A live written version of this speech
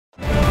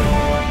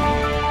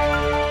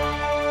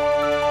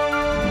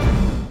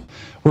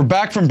We're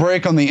back from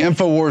break on the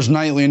InfoWars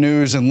Nightly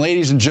News, and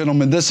ladies and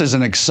gentlemen, this is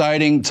an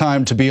exciting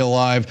time to be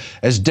alive.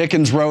 As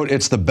Dickens wrote,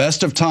 it's the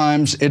best of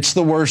times, it's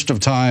the worst of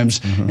times,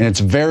 and it's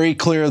very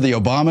clear the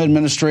Obama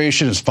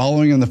administration is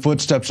following in the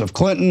footsteps of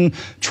Clinton,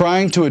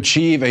 trying to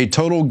achieve a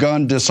total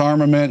gun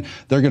disarmament.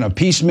 They're going to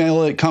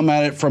piecemeal it, come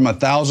at it from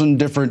 1,000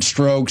 different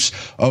strokes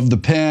of the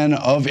pen,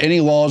 of any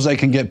laws they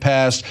can get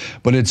passed,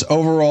 but it's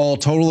overall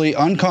totally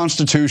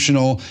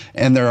unconstitutional,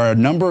 and there are a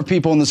number of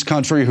people in this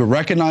country who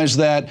recognize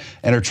that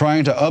and are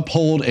trying to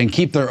uphold and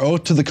keep their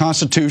oath to the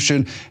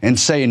Constitution and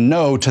say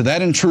no to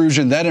that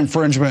intrusion, that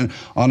infringement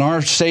on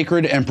our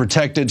sacred and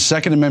protected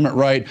Second Amendment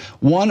right.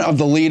 One of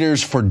the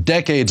leaders for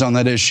decades on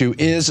that issue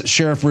is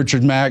Sheriff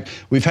Richard Mack.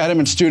 We've had him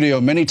in studio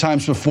many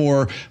times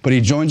before, but he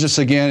joins us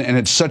again, and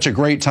it's such a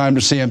great time to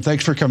see him.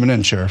 Thanks for coming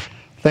in, Sheriff.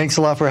 Thanks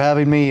a lot for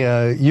having me.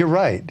 You're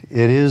right.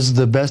 It is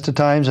the best of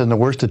times and the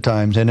worst of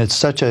times, and it's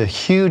such a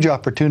huge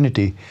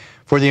opportunity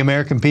for the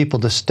American people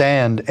to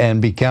stand and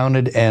be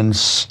counted and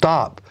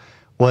stop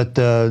what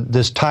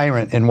this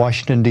tyrant in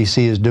Washington,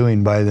 D.C. is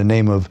doing by the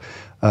name of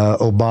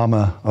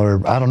Obama,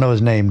 or I don't know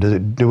his name.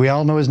 Do we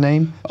all know his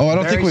name? Oh, I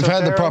don't think we've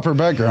had the proper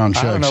background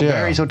checks. I don't know,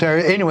 Barry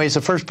Soetoro. Anyway, it's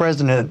the first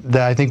president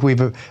that I think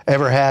we've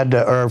ever had,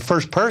 or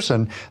first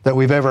person that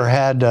we've ever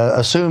had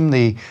assume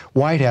the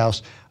White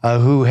House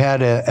who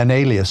had an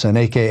alias, an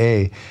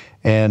AKA.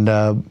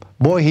 And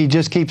boy, he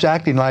just keeps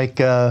acting like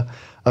a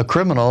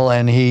criminal,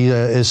 and he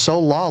is so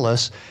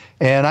lawless.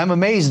 And I'm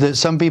amazed that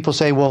some people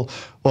say, well,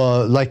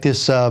 like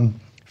this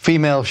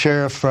female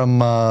sheriff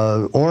from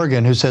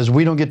Oregon who says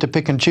we don't get to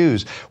pick and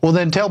choose. Well,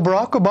 then tell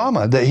Barack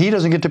Obama that he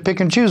doesn't get to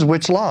pick and choose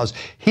which laws.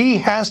 He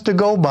has to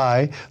go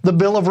by the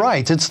Bill of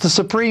Rights. It's the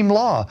supreme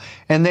law.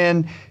 And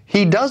then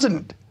he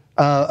doesn't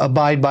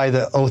abide by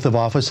the oath of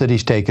office that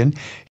he's taken.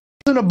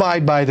 He doesn't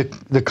abide by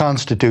the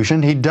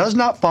Constitution. He does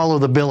not follow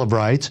the Bill of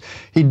Rights.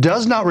 He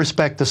does not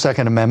respect the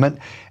Second Amendment.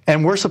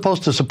 And we're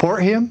supposed to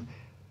support him?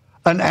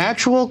 An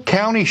actual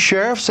county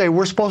sheriff say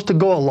we're supposed to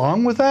go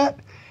along with that?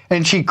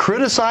 And she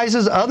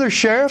criticizes other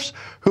sheriffs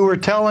who are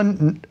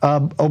telling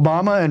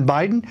Obama and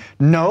Biden,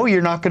 no,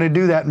 you're not going to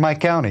do that in my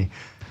county.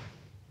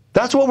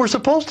 That's what we're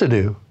supposed to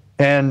do.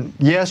 And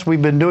yes, we've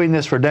been doing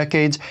this for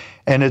decades,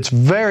 and it's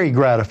very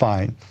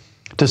gratifying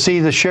to see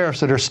the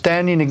sheriffs that are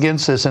standing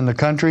against this in the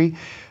country.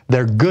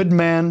 They're good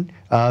men.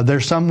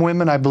 There's some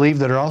women, I believe,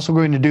 that are also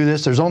going to do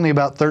this. There's only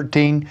about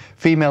 13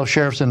 female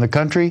sheriffs in the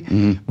country,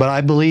 but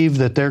I believe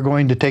that they're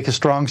going to take a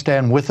strong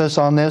stand with us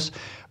on this.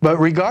 But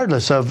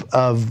regardless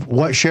of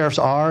what sheriffs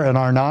are and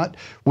are not,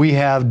 we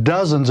have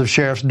dozens of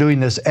sheriffs doing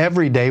this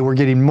every day. We're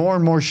getting more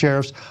and more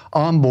sheriffs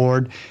on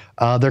board.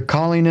 They're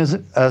calling us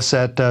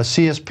at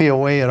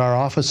CSPOA at our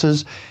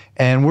offices,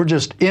 and we're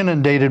just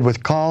inundated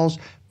with calls,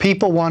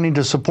 people wanting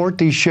to support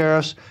these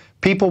sheriffs,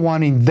 people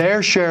wanting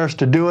their sheriffs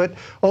to do it.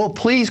 Oh,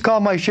 please call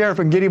my sheriff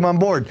and get him on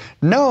board.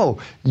 No,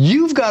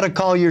 you've got to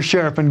call your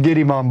sheriff and get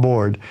him on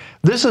board.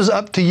 This is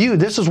up to you.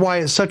 This is why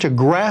it's such a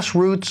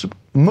grassroots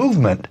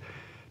movement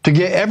to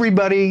get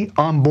everybody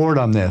on board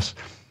on this.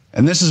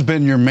 And this has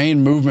been your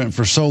main movement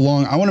for so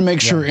long. I want to make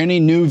sure any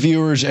new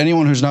viewers,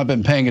 anyone who's not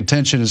been paying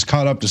attention, is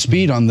caught up to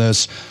speed on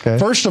this. Okay.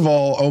 First of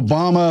all,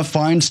 Obama,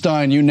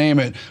 Feinstein, you name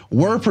it,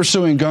 we're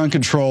pursuing gun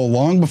control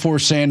long before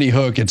Sandy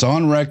Hook. It's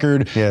on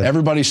record. Yes.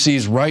 Everybody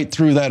sees right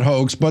through that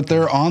hoax, but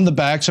they're on the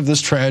backs of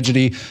this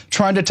tragedy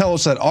trying to tell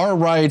us that our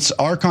rights,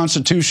 our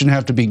Constitution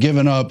have to be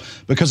given up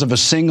because of a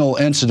single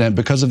incident,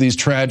 because of these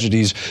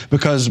tragedies,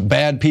 because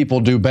bad people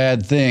do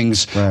bad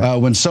things,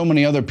 when so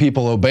many other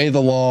people obey the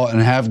law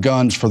and have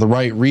guns for the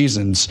right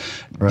reasons.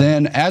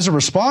 Then as a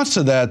response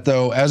to that,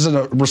 though, as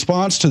a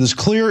response to this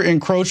clear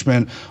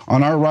encroachment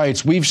on our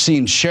rights, we've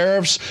seen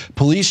sheriffs,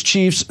 police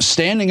chiefs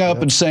standing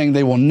up and saying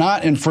they will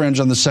not infringe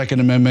on the Second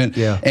Amendment.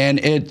 And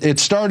it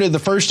started, the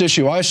first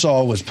issue I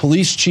saw was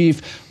Police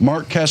Chief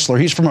Mark Kessler.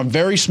 He's from a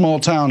very small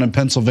town in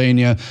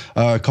Pennsylvania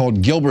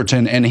called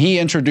Gilberton, and he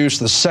introduced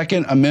the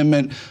Second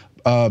Amendment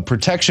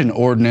protection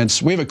ordinance.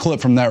 We have a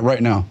clip from that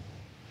right now.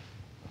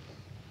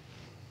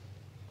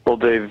 Well,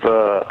 Dave,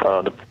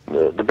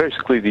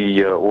 basically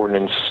the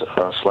ordinance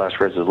slash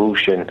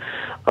resolution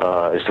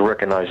is to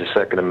recognize the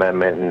Second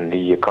Amendment and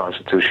the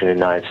Constitution of the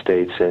United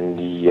States and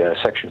the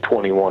Section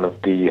 21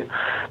 of the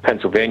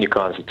Pennsylvania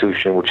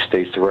Constitution, which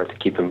states the right to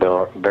keep and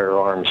bear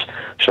arms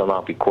shall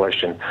not be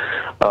questioned.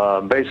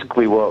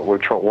 Basically,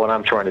 what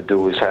I'm trying to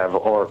do is have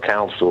our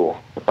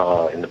council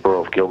in the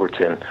borough of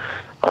Gilberton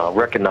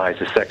recognize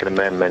the Second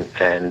Amendment,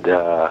 and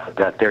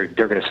that they're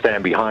going to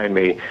stand behind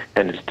me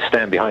and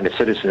stand behind the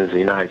citizens of the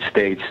United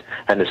States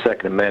and the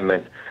Second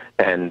Amendment,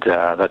 and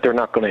that they're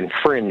not going to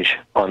infringe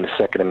on the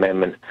Second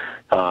Amendment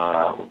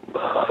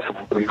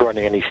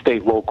regarding any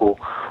state, local,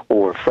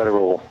 or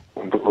federal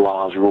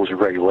laws, rules, or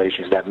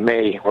regulations that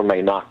may or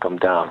may not come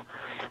down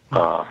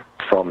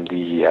from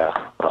the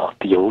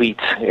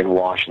elites in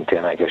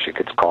Washington, I guess you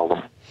could call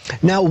them.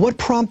 Now, what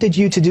prompted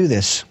you to do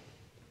this?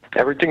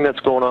 Everything that's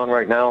going on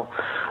right now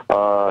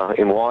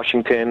in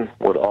Washington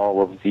with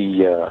all of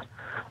the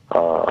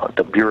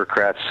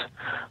bureaucrats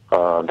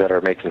that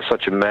are making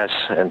such a mess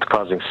and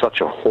causing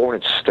such a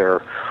hornet's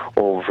stir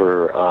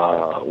over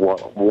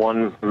what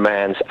one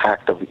man's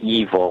act of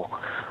evil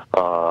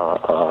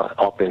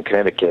up in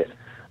Connecticut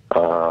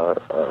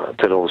to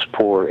those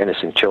poor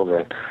innocent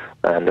children.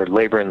 And they're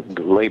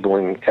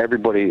labeling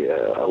everybody,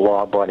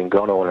 law-abiding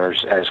gun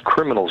owners, as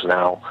criminals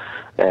now.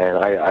 And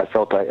I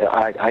felt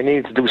I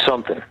needed to do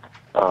something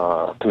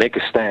to make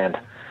a stand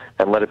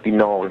and let it be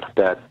known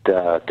that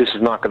this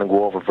is not going to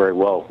go over very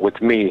well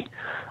with me.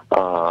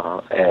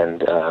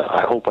 And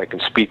I hope I can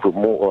speak with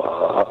more.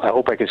 I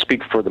hope I can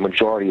speak for the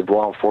majority of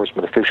law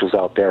enforcement officials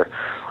out there.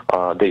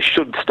 They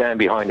should stand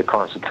behind the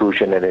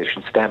Constitution, and they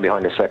should stand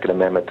behind the Second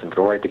Amendment, and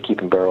the right to keep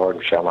and bear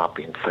arms shall not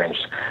be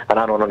infringed. And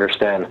I don't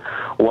understand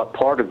what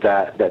part of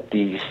that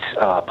these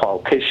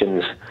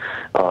politicians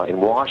in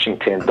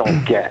Washington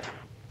don't get.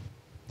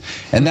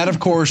 And that,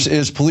 of course,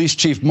 is Police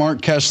Chief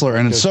Mark Kessler,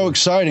 and it's so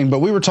exciting. But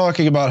we were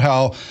talking about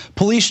how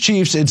police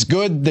chiefs, it's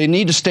good, they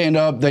need to stand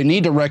up, they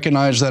need to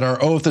recognize that our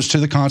oath is to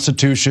the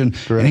Constitution,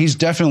 and he's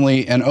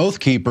definitely an oath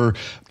keeper.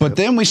 But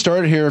then we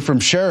started hearing from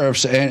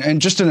sheriffs,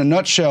 and just in a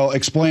nutshell,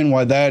 explain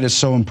why that is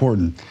so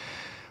important.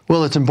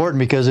 Well, it's important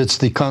because it's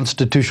the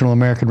constitutional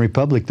American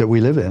republic that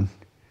we live in.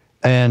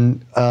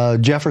 And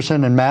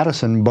Jefferson and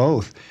Madison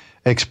both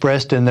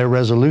expressed in their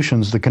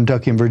resolutions, the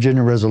Kentucky and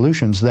Virginia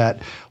resolutions,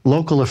 that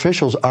local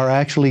officials are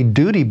actually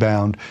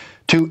duty-bound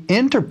to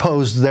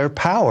interpose their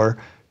power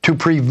to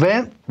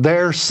prevent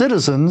their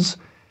citizens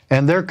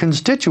and their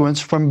constituents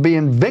from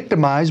being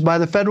victimized by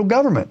the federal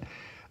government.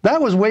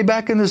 That was way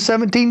back in the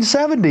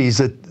 1770s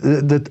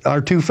that our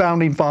two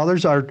founding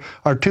fathers, our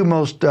two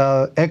most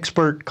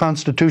expert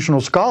constitutional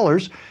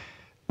scholars,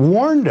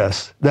 warned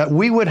us that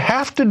we would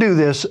have to do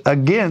this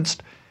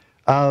against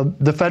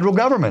the federal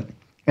government.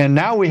 And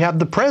now we have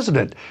the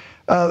president.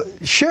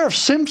 Sheriff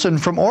Simpson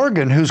from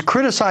Oregon, who's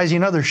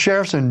criticizing other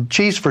sheriffs and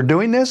chiefs for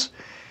doing this,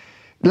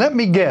 let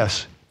me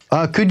guess.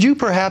 Could you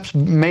perhaps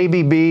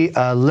maybe be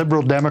a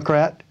liberal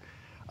Democrat?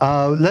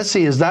 Let's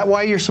see, is that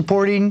why you're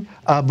supporting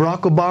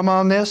Barack Obama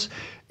on this?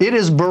 It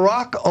is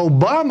Barack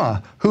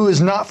Obama who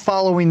is not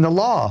following the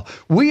law.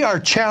 We are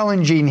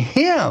challenging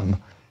him,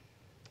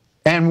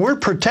 and we're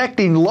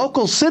protecting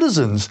local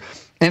citizens.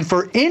 And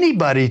for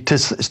anybody to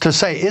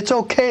say it's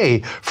okay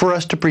for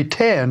us to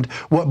pretend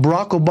what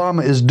Barack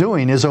Obama is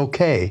doing is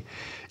okay.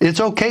 It's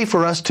okay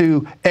for us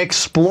to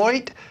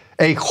exploit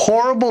a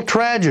horrible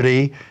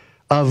tragedy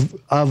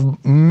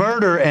of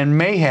murder and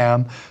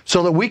mayhem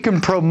so that we can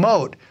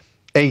promote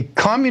a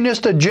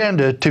communist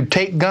agenda to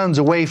take guns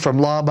away from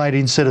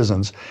law-abiding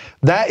citizens.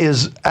 That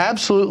is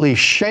absolutely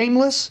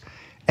shameless,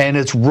 and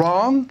it's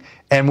wrong,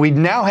 and we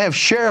now have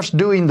sheriffs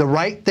doing the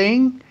right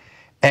thing.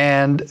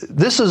 And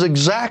this is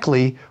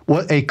exactly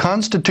what a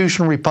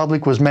constitutional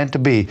republic was meant to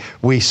be.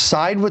 We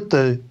side with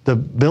the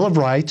Bill of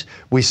Rights,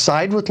 we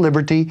side with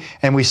liberty,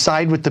 and we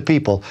side with the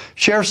people.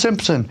 Sheriff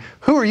Simpson,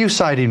 who are you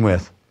siding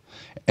with?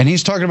 And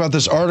he's talking about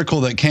this article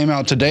that came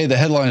out today. The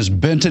headline is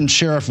Benton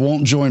Sheriff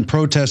Won't Join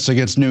Protests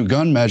Against New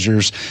Gun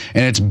Measures.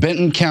 And it's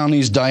Benton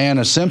County's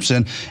Diana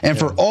Simpson. And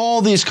for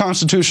all these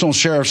constitutional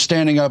sheriffs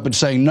standing up and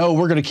saying, no,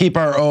 we're going to keep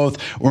our oath,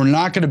 we're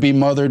not going to be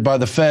mothered by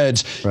the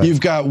feds, you've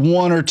got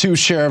one or two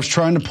sheriffs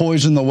trying to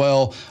poison the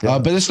well.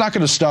 But it's not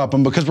going to stop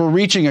them because we're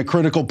reaching a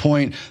critical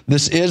point.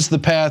 This is the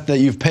path that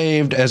you've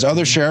paved, as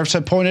other sheriffs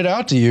have pointed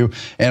out to you.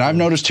 And I've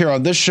noticed here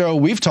on this show,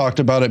 we've talked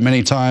about it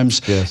many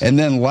times. And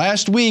then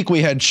last week,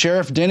 we had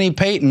Sheriff Denny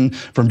Payton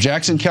from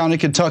Jackson County,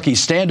 Kentucky,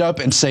 stand up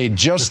and say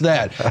just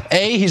that.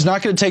 A, he's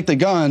not going to take the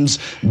guns.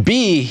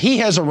 B, he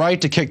has a right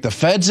to kick the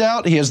feds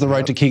out. He has the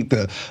right to keep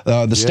the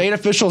state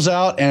officials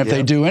out. And if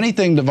they do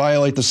anything to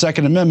violate the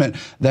Second Amendment,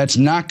 that's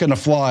not going to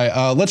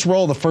fly. Let's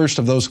roll the first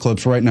of those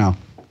clips right now.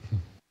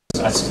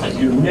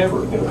 You're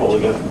never going to pull a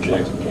gun from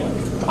Jackson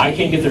County. I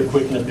can't get there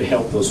quick enough to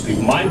help those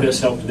people. My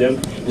best help to them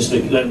is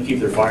to let them keep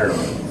their firearm.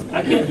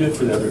 I can't do it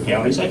for the other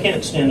counties. I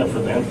can't stand up for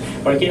them,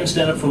 but I can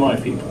stand up for my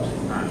people.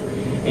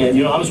 And,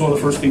 you know, I was one of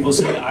the first people to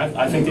say,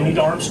 I think they need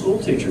to arm school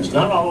teachers.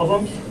 Not all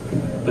of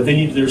them, but they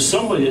need. There's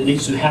somebody that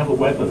needs to have a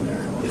weapon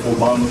there. If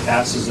Obama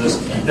passes this,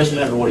 it doesn't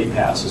matter what he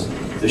passes.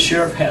 The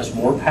sheriff has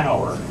more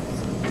power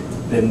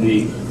than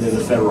the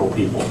federal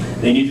people.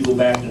 They need to go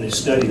back and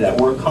study that.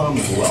 We're a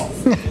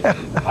commonwealth.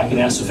 I can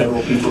ask the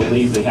federal people to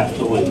leave, they have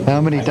to leave.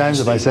 How many times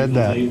have I said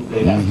that?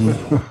 They have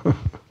to.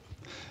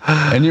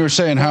 And you were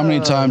saying, how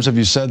many times have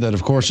you said that?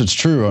 Of course, it's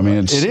true. I mean,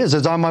 it is.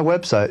 It's on my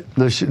website.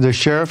 The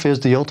sheriff is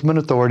the ultimate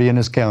authority in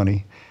his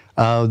county.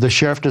 The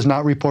sheriff does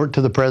not report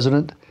to the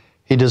president.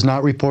 He does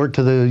not report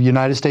to the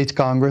United States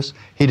Congress.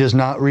 He does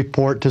not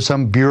report to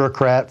some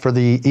bureaucrat for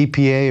the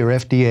EPA or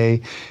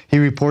FDA. He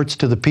reports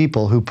to the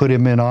people who put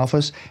him in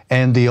office.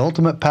 And the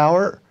ultimate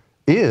power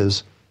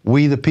is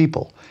we the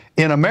people.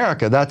 In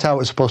America, that's how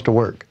it's supposed to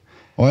work.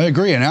 Well, I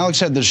agree. And Alex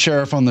had the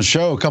sheriff on the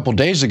show a couple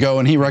days ago,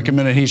 and he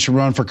recommended he should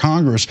run for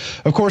Congress.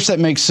 Of course, that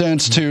makes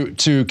sense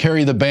to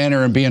carry the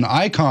banner and be an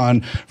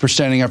icon for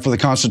standing up for the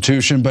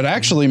Constitution. But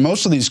actually,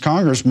 most of these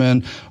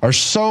congressmen are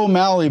so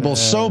malleable,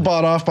 so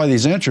bought off by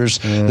these interests.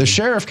 The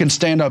sheriff can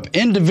stand up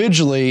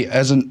individually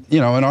as an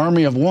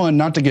army of one,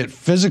 not to get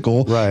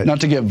physical,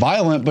 not to get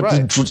violent,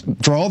 but to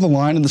draw the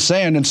line in the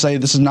sand and say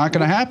this is not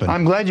going to happen.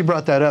 I'm glad you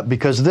brought that up,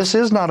 because this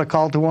is not a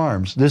call to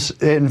arms. This,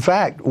 in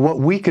fact, what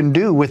we can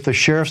do with the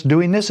sheriffs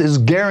doing this is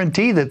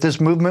guarantee that this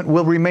movement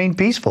will remain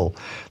peaceful.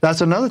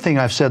 That's another thing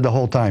I've said the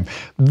whole time.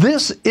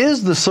 This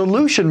is the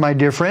solution, my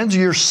dear friends.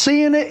 You're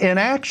seeing it in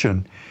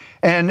action.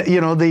 And, you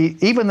know,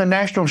 even the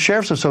National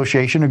Sheriff's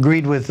Association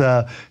agreed with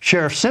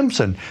Sheriff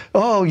Simpson.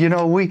 Oh, you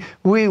know, we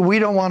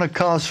don't want to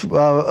cause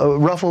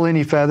ruffle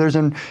any feathers,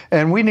 and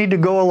we need to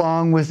go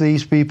along with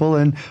these people.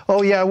 And,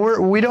 oh, yeah,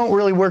 we don't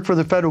really work for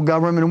the federal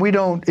government, and we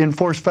don't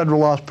enforce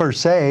federal laws per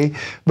se,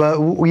 but,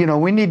 you know,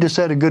 we need to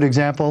set a good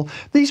example.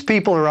 These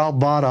people are all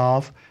bought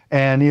off.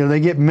 And, you know, they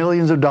get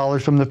millions of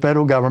dollars from the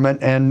federal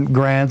government and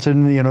grants,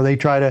 and, you know, they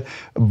try to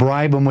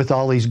bribe them with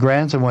all these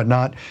grants and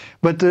whatnot.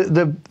 But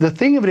the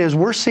thing of it is,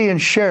 we're seeing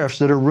sheriffs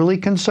that are really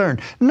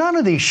concerned. None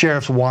of these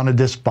sheriffs wanted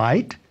this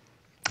fight.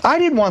 I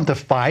didn't want the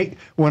fight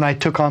when I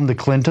took on the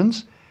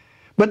Clintons.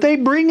 But they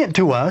bring it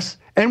to us,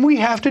 and we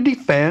have to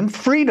defend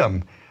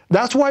freedom.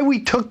 That's why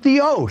we took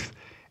the oath.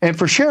 And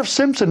for Sheriff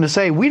Simpson to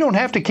say, we don't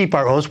have to keep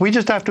our oaths, we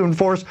just have to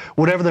enforce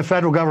whatever the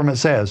federal government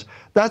says,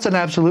 that's an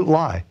absolute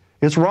lie.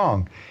 It's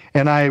wrong.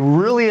 And I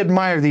really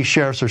admire these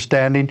sheriffs are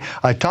standing.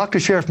 I talked to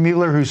Sheriff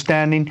Mueller, who's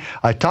standing.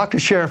 I talked to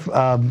Sheriff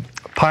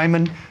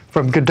Pyman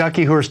from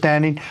Kentucky, who are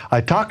standing.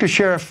 I talked to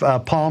Sheriff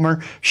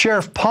Palmer.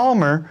 Sheriff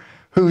Palmer,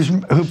 who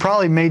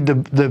probably made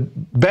the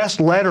best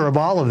letter of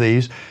all of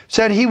these,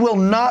 said he will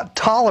not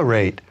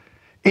tolerate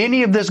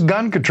any of this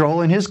gun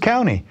control in his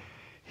county.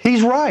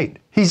 He's right.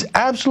 He's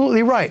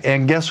absolutely right.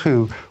 And guess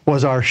who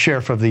was our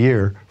Sheriff of the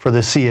Year for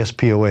the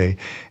CSPOA?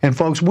 And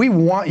folks, we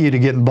want you to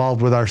get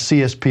involved with our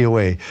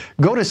CSPOA.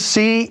 Go to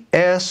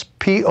cspoa.org.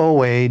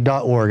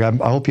 I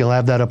hope you'll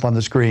have that up on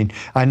the screen.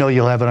 I know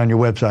you'll have it on your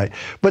website.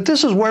 But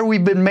this is where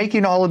we've been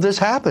making all of this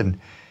happen.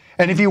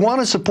 And if you want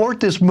to support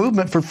this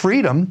movement for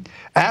freedom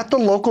at the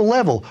local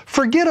level,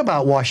 forget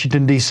about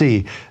Washington,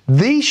 D.C.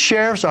 These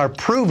sheriffs are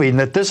proving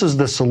that this is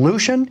the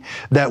solution,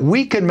 that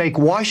we can make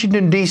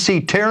Washington,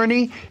 D.C.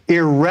 tyranny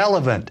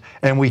irrelevant,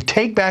 and we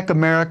take back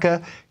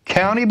America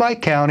county by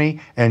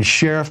county and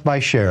sheriff by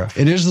sheriff.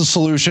 It is the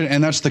solution,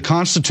 and that's the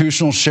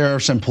Constitutional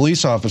Sheriffs and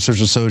Police Officers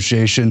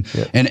Association.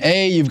 Yep.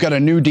 And you've got a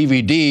new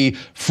DVD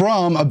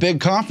from a big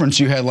conference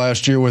you had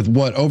last year with,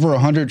 what, over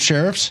 100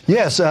 sheriffs?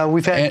 Yes,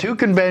 we've had 2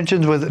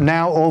 conventions with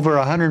now over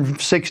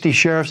 160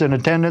 sheriffs in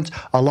attendance.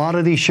 A lot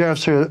of these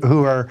sheriffs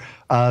who are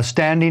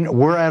standing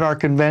were at our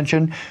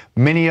convention.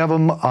 Many of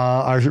them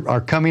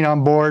are coming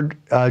on board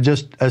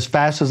just as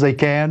fast as they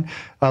can.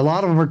 A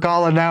lot of them are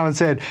calling now and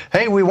said,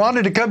 hey, we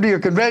wanted to come to your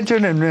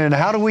convention, and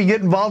how do we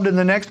get involved in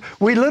the next?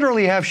 We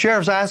literally have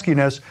sheriffs asking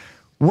us,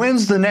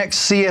 when's the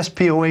next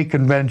CSPOA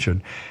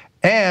convention?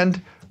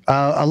 And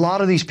a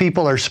lot of these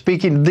people are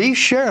speaking. These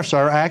sheriffs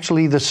are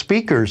actually the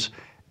speakers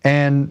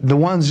and the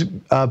ones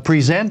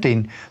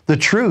presenting the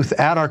truth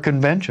at our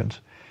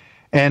conventions.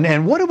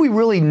 And what do we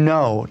really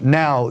know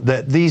now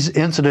that these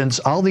incidents,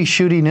 all these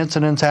shooting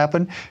incidents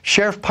happen?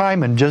 Sheriff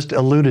Pyman just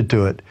alluded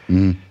to it.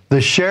 The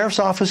sheriff's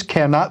office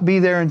cannot be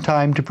there in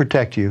time to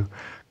protect you.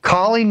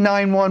 Calling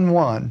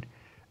 911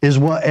 is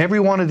what every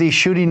one of these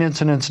shooting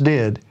incidents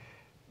did.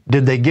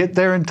 Did they get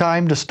there in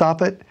time to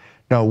stop it?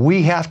 No,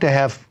 we have to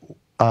have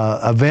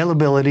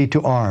availability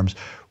to arms.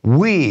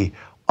 We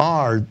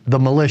are the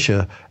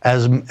militia,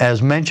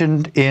 as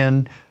mentioned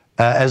in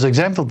as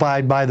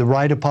exemplified by the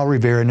right of Paul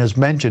Revere and as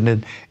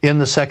mentioned in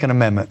the Second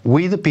Amendment.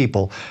 We the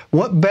people.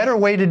 What better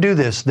way to do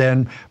this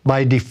than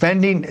by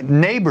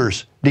defending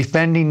neighbors,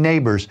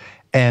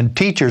 and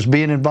teachers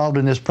being involved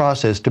in this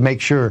process to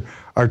make sure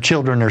our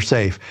children are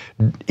safe.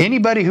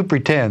 Anybody who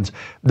pretends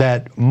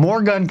that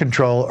more gun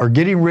control or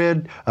getting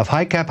rid of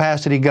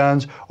high-capacity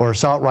guns or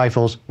assault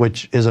rifles,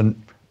 which is a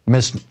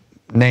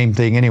misnamed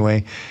thing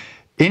anyway,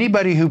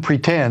 anybody who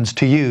pretends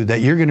to you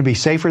that you're going to be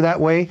safer that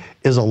way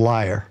is a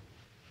liar.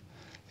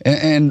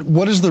 And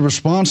what is the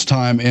response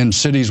time in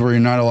cities where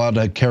you're not allowed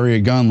to carry a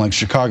gun, like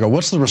Chicago?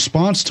 What's the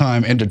response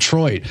time in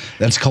Detroit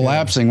that's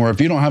collapsing, where if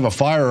you don't have a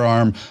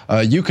firearm,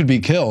 you could be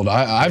killed?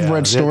 I've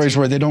read stories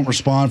where they don't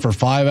respond for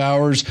 5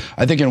 hours.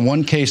 I think in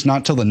one case,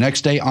 not till the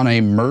next day on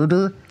a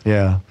murder.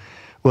 Yeah.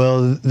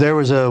 Well, there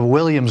was a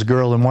Williams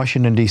girl in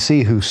Washington,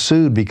 D.C. who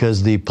sued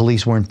because the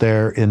police weren't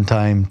there in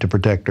time to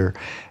protect her.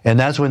 And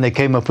that's when they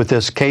came up with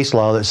this case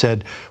law that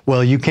said,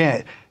 well, you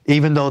can't,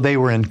 even though they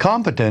were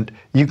incompetent,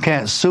 you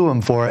can't sue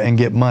them for it and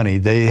get money.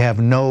 They have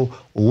no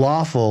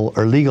lawful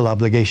or legal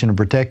obligation to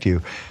protect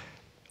you.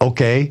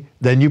 Okay,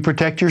 then you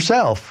protect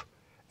yourself.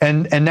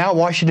 And now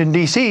Washington,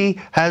 D.C.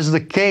 has the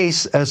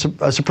case,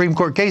 a Supreme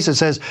Court case that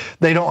says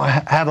they don't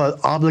have an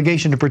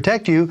obligation to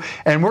protect you,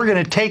 and we're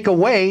going to take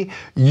away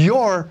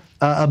your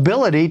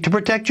ability to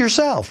protect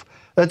yourself.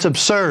 That's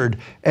absurd.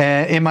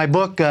 In my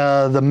book,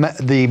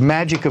 The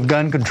Magic of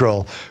Gun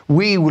Control,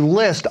 we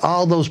list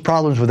all those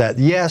problems with that.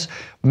 Yes,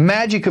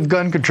 Magic of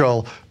Gun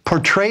Control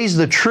portrays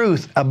the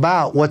truth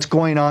about what's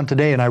going on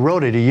today, and I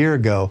wrote it a year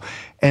ago.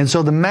 And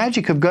so the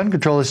magic of gun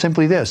control is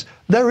simply this.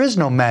 There is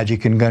no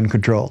magic in gun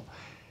control.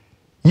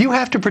 You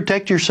have to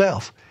protect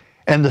yourself.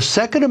 And the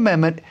Second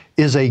Amendment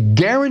is a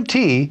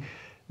guarantee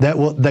that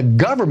the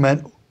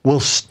government will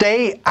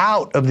stay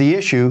out of the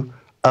issue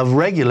of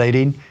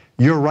regulating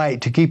your right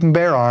to keep and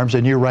bear arms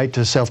and your right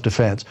to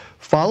self-defense.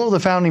 Follow the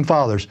Founding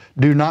Fathers.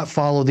 Do not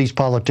follow these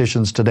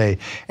politicians today.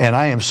 And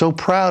I am so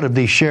proud of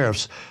these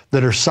sheriffs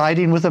that are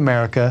siding with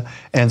America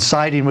and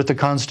siding with the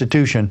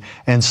Constitution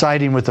and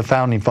siding with the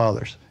Founding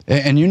Fathers.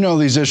 And you know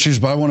these issues,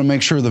 but I want to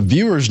make sure the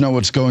viewers know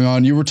what's going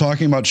on. You were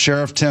talking about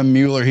Sheriff Tim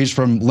Mueller. He's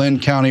from Lynn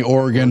County,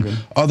 Oregon.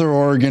 Other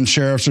Oregon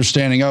sheriffs are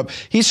standing up.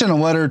 He sent a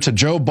letter to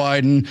Joe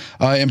Biden,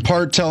 in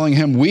part telling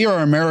him, we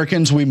are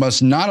Americans. We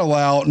must not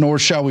allow, nor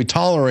shall we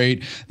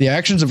tolerate, the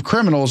actions of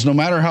criminals, no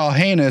matter how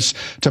heinous,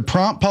 to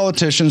prompt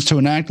politicians to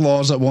enact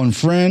laws that will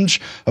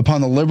infringe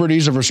upon the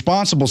liberties of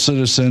responsible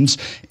citizens.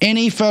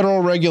 Any federal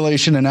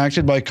regulation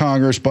enacted by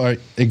Congress, by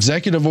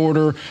executive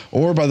order,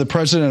 or by the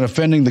president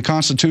offending the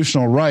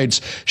constitutional rights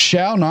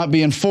shall not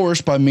be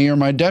enforced by me or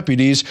my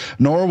deputies,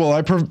 nor will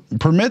I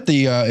permit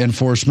the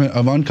enforcement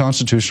of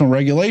unconstitutional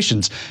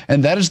regulations.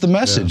 And that is the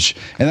message.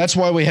 Yeah. And that's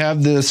why we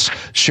have this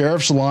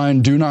sheriff's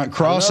line, do not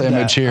cross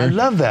image here. I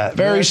love that.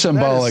 Very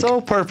symbolic. That is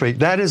so perfect.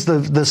 That is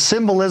the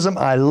symbolism.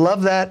 I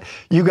love that.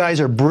 You guys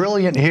are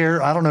brilliant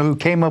here. I don't know who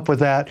came up with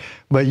that,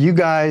 but you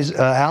guys,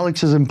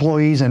 Alex's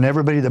employees and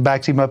everybody that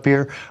backs him up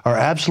here are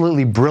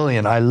absolutely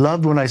brilliant. I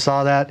loved when I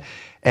saw that.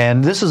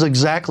 And this is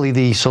exactly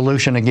the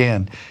solution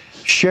again.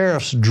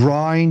 Sheriffs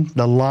drawing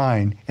the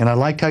line, and I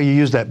like how you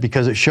use that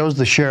because it shows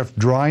the sheriff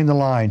drawing the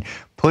line,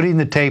 putting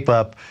the tape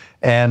up,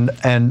 and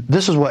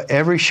this is what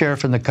every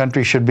sheriff in the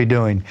country should be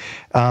doing.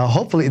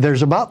 Hopefully,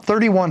 there's about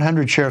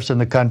 3,100 sheriffs in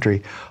the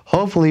country.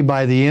 Hopefully,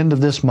 by the end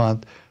of this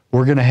month,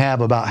 we're going to have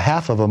about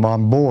half of them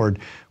on board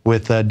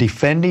with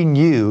defending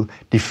you,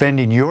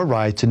 defending your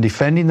rights, and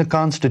defending the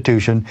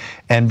Constitution,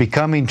 and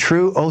becoming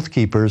true oath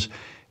keepers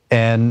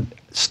and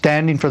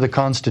standing for the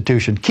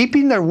Constitution,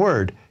 keeping their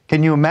word.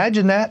 Can you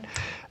imagine that?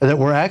 That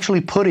we're actually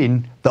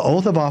putting the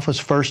oath of office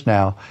first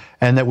now,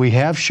 and that we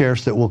have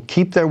sheriffs that will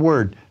keep their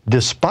word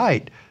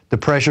despite the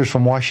pressures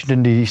from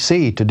Washington,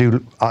 D.C. to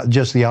do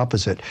just the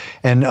opposite.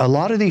 And a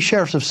lot of these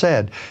sheriffs have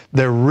said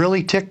they're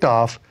really ticked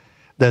off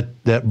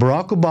that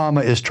Barack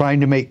Obama is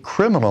trying to make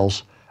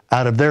criminals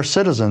out of their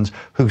citizens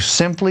who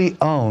simply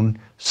own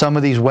some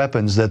of these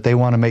weapons that they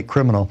want to make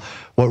criminal.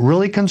 What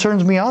really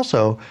concerns me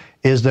also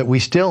is that we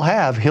still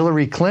have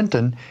Hillary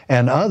Clinton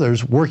and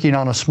others working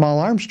on a small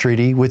arms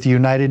treaty with the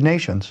United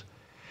Nations.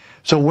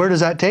 So where does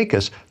that take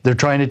us? They're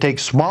trying to take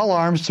small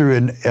arms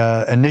through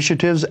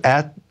initiatives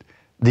at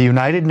the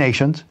United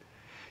Nations.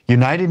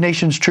 United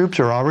Nations troops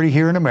are already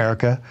here in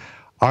America.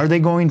 Are they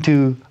going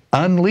to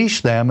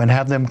unleash them and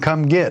have them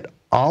come get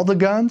all the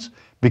guns?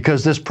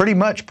 Because this pretty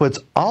much puts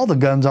all the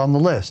guns on the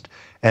list.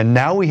 And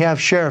now we have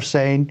sheriffs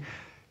saying,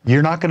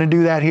 you're not going to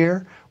do that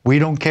here. We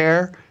don't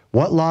care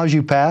what laws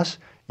you pass.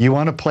 You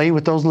want to play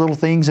with those little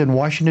things in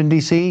Washington,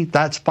 D.C.,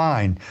 that's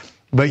fine.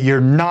 But you're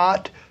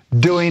not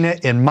doing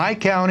it in my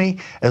county.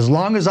 As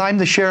long as I'm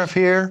the sheriff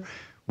here,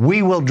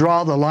 we will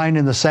draw the line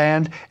in the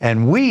sand,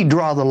 and we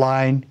draw the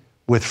line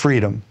with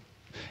freedom.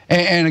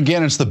 And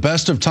again, it's the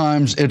best of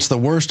times, it's the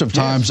worst of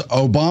times. Yes.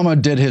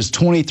 Obama did his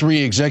 23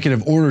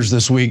 executive orders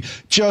this week.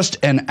 Just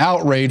an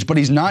outrage, but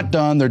he's not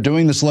done. They're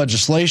doing this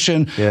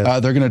legislation.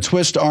 Yes. They're going to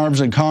twist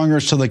arms in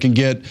Congress so they can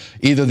get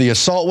either the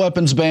assault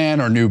weapons ban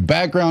or new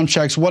background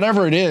checks,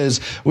 whatever it is.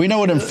 We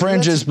know it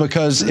infringes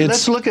because it's...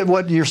 Let's look at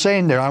what you're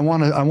saying there. I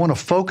want to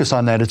focus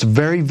on that. It's a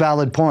very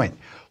valid point.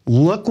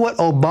 Look what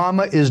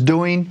Obama is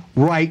doing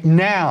right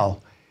now.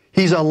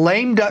 He's a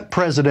lame duck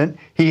president.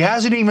 He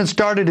hasn't even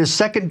started his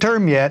second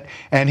term yet,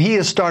 and he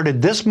has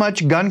started this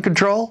much gun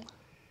control,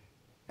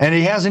 and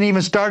he hasn't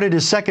even started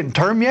his second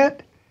term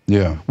yet?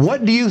 Yeah.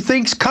 What do you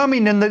think's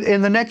coming in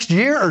the next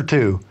year or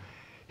two?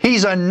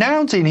 He's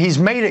announcing, he's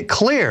made it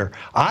clear.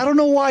 I don't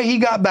know why he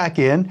got back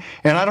in,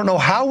 and I don't know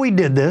how we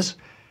did this,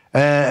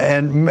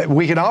 and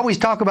we can always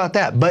talk about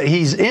that, but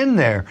he's in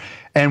there.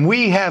 And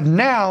we have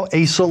now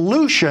a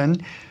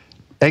solution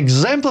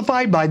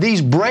exemplified by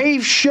these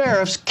brave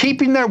sheriffs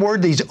keeping their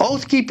word, these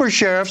Oath Keeper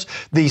sheriffs,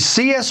 these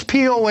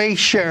CSPOA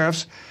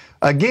sheriffs.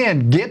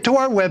 Again, get to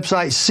our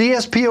website,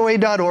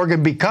 cspoa.org,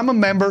 and become a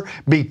member,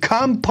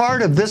 become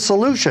part of this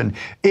solution.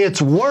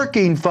 It's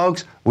working,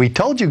 folks. We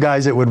told you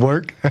guys it would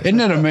work. Isn't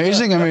it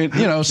amazing? I mean,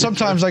 you know,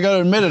 sometimes I got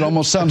to admit it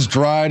almost sounds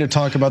dry to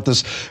talk about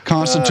this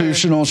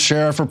constitutional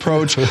sheriff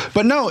approach.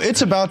 But no,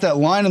 it's about that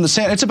line in the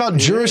sand. It's about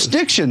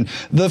jurisdiction.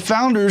 The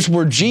founders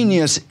were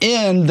genius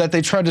in that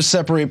they tried to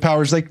separate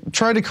powers. They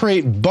tried to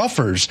create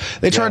buffers.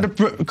 They tried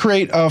to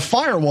create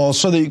firewalls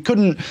so that you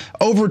couldn't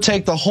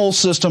overtake the whole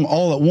system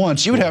all at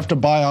once. You would have to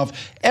buy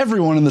off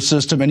everyone in the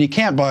system, and you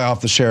can't buy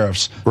off the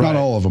sheriffs, not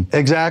all of them.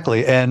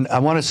 Exactly. And I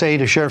want to say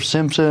to Sheriff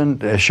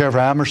Simpson, Sheriff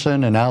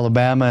Amerson, and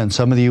Alabama and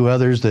some of you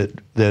others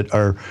that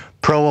are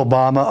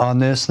pro-Obama on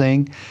this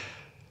thing.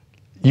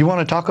 You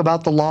want to talk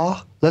about the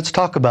law? Let's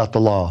talk about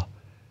the law.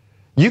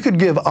 You could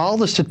give all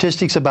the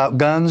statistics about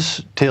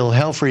guns till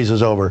hell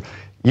freezes over.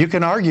 You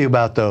can argue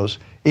about those,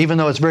 even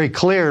though it's very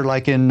clear,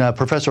 like in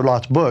Professor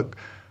Lott's book,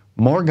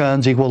 more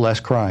guns equal less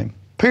crime.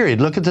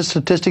 Period. Look at the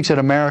statistics in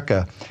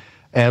America,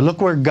 and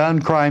look where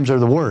gun crimes are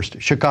the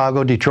worst.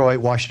 Chicago, Detroit,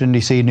 Washington,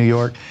 D.C., New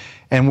York.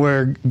 And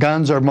where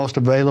guns are most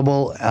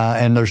available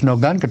and there's no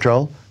gun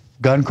control,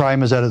 gun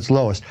crime is at its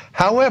lowest.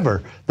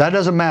 However, that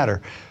doesn't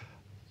matter.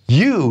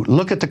 You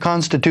look at the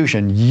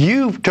Constitution.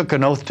 You took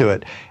an oath to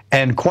it.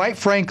 And quite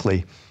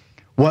frankly,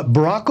 what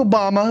Barack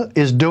Obama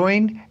is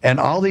doing and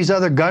all these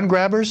other gun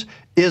grabbers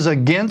is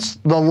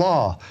against the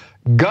law.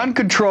 Gun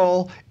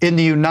control in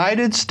the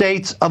United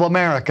States of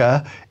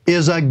America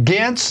is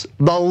against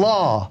the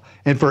law.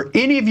 And for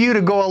any of you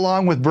to go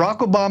along with Barack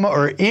Obama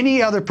or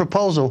any other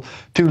proposal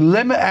to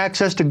limit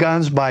access to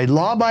guns by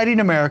law-abiding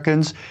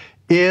Americans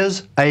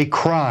is a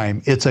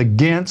crime. It's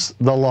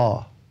against the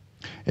law.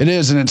 It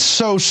is, and it's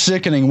so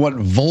sickening what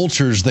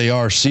vultures they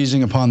are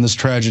seizing upon this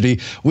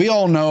tragedy. We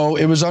all know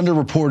it was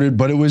underreported,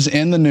 but it was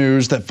in the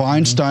news that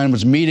Feinstein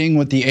was meeting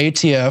with the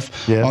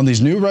ATF on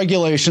these new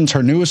regulations,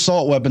 her new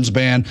assault weapons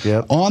ban,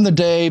 on the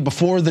day,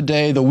 before the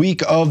day, the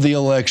week of the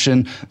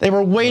election. They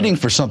were waiting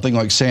for something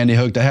like Sandy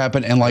Hook to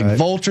happen, and like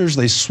vultures,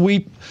 they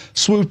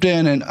swooped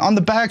in, and on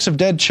the backs of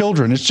dead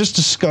children. It's just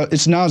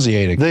it's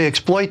nauseating. The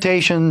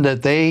exploitation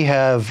that they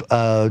have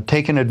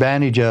taken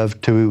advantage of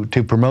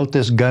to promote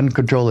this gun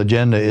control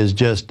agenda is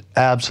just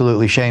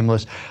absolutely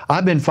shameless.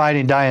 I've been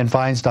fighting Dianne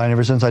Feinstein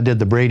ever since I did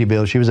the Brady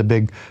bill. She was a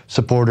big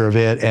supporter of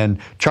it. And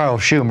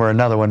Charles Schumer,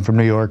 another one from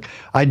New York,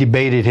 I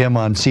debated him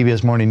on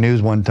CBS Morning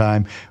News one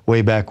time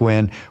way back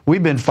when.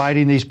 We've been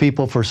fighting these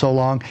people for so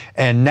long,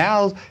 and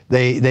now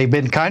they've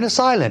been kind of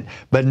silent.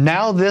 But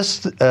now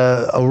this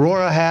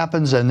Aurora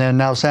happens, and then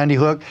now Sandy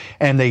Hook,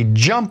 and they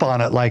jump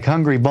on it like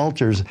hungry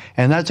vultures.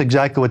 And that's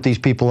exactly what these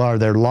people are.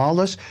 They're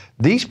lawless.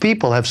 These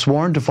people have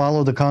sworn to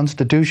follow the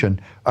Constitution.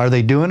 Are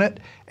they doing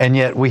it? And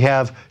yet we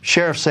have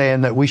sheriffs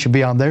saying that we should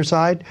be on their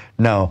side?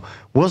 No.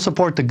 We'll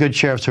support the good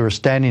sheriffs who are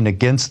standing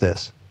against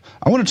this.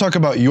 I want to talk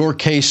about your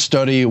case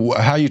study,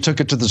 how you took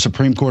it to the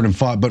Supreme Court and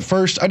fought. But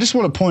first, I just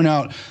want to point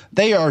out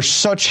they are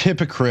such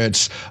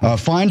hypocrites.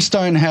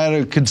 Feinstein had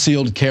a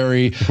concealed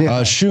carry.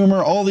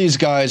 Schumer, all these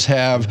guys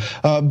have.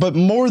 But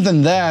more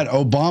than that,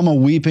 Obama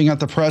weeping at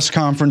the press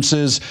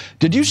conferences.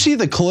 Did you see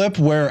the clip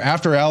where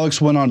after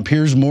Alex went on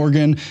Piers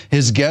Morgan,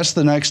 his guests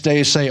the next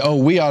day say, oh,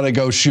 we ought to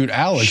go shoot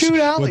Alex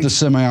with the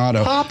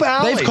semi-auto. Pop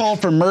Alex. They've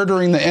called for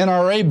murdering the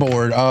NRA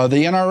board,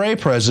 the NRA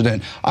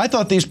president. I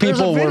thought these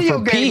people were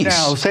for peace.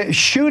 Now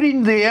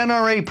shooting the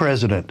NRA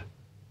president.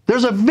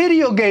 There's a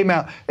video game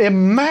out.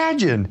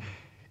 Imagine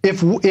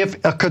if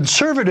a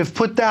conservative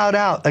put that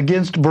out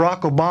against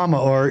Barack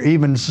Obama or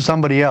even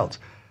somebody else.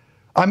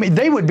 I mean,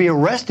 they would be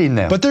arresting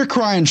them. But they're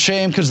crying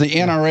shame because the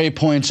NRA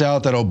points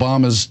out that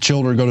Obama's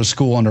children go to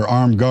school under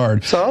armed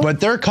guard. So? But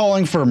they're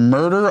calling for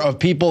murder of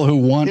people who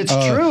want it's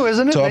true,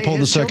 isn't it? to uphold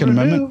the Second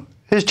Amendment.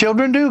 His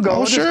children do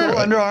go to school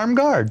under armed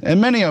guard.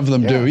 And many of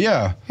them do,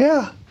 yeah.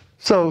 Yeah.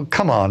 So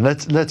come on,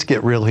 let's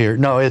get real here.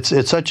 No, it's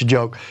such a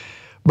joke.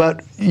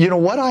 But you know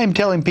what I'm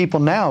telling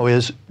people now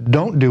is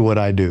don't do what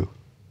I do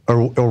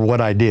or what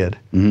I did.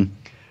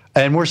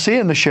 And we're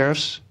seeing the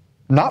sheriffs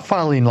not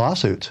filing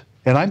lawsuits.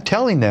 And I'm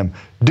telling them,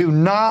 do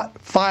not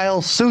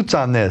file suits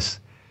on this.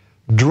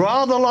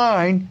 Draw the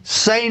line,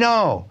 say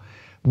no.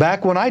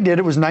 Back when I did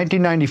it was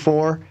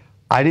 1994.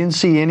 I didn't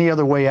see any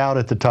other way out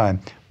at the time.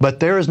 But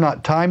there is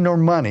not time nor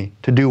money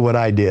to do what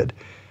I did.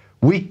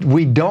 We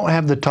don't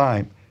have the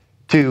time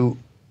to,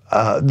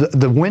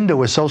 the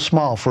window is so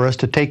small for us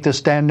to take this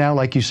stand now,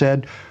 like you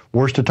said,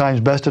 worst of times,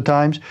 best of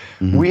times.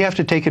 We have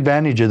to take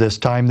advantage of this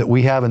time that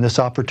we have and this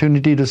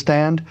opportunity to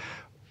stand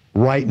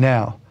right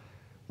now.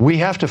 We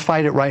have to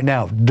fight it right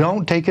now.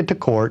 Don't take it to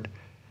court.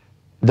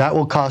 That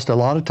will cost a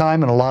lot of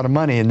time and a lot of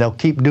money, and they'll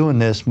keep doing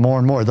this more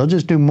and more. They'll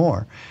just do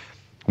more.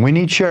 We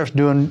need sheriffs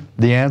doing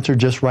the answer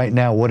just right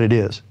now, what it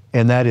is,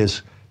 and that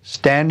is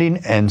standing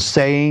and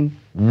saying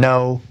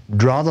no,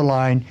 draw the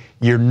line.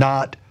 You're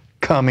not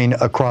coming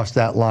across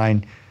that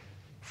line.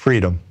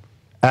 Freedom.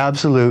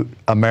 Absolute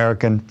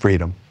American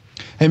freedom.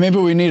 Hey, maybe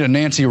we need a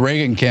Nancy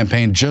Reagan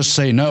campaign. Just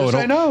say no.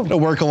 It'll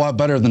work a lot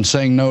better than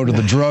saying no to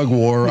the drug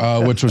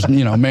war, which was,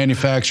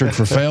 manufactured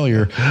for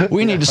failure.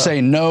 We need to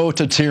say no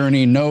to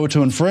tyranny, no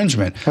to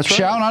infringement. That's right.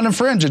 Shall not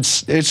infringe.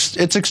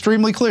 It's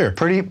extremely clear.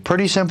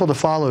 Pretty simple to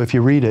follow if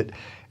you read it.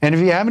 And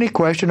if you have any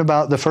question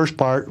about the first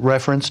part,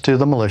 reference to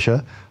the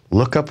militia,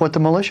 look up what the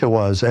militia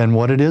was and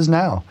what it is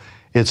now.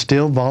 It's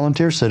still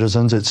volunteer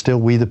citizens. It's still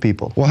we the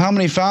people. Well, how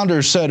many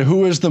founders said,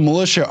 who is the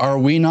militia? Are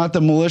we not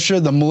the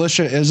militia? The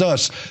militia is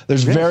us.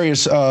 There's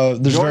various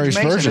various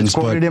versions. It's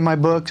quoted in my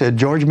book.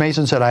 George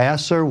Mason said, I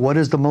asked, sir, what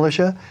is the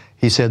militia?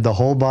 He said, the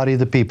whole body of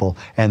the people.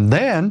 And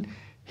then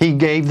he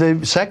gave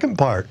the second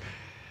part.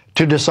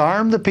 To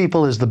disarm the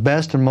people is the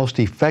best and most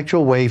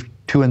effectual way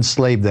to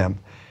enslave them.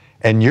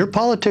 and your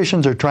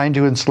politicians are trying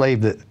to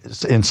enslave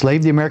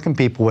the American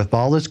people with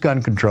all this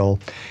gun control,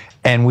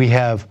 and we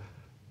have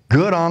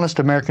good, honest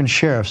American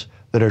sheriffs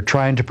that are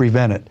trying to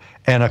prevent it,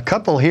 and a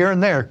couple here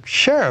and there,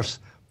 sheriffs,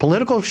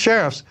 political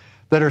sheriffs,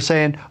 that are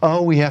saying,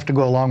 oh, we have to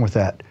go along with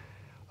that.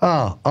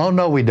 Oh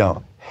no, we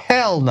don't.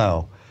 Hell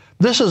no.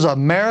 This is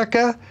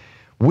America.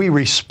 We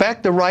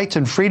respect the rights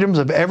and freedoms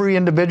of every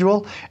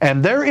individual,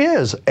 and there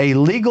is a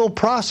legal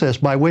process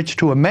by which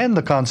to amend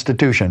the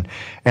Constitution.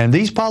 And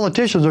these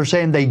politicians are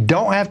saying they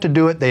don't have to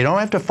do it, they don't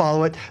have to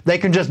follow it, they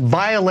can just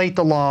violate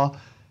the law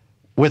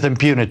with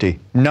impunity.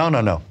 No,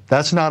 no, no.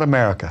 That's not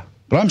America.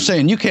 But I'm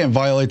saying you can't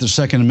violate the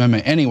Second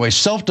Amendment anyway.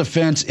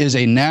 Self-defense is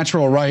a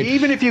natural right.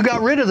 Even if you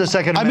got rid of the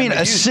Second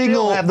Amendment, you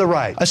still have the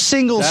right. A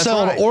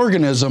single-celled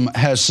organism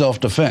has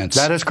self-defense.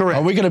 That is correct.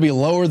 Are we going to be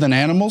lower than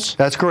animals?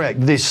 That's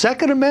correct. The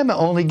Second Amendment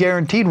only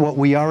guaranteed what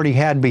we already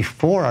had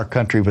before our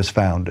country was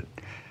founded.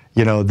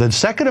 You know, the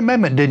Second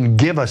Amendment didn't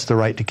give us the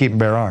right to keep and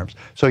bear arms.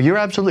 So you're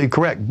absolutely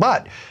correct.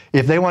 But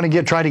if they want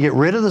to try to get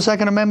rid of the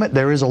Second Amendment,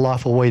 there is a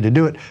lawful way to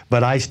do it.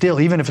 But I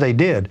still, even if they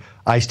did,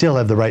 I still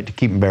have the right to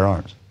keep and bear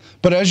arms.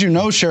 But as you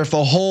know, Sheriff,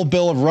 the whole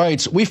Bill of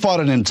Rights, we fought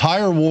an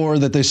entire war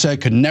that they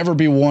said could never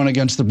be won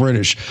against the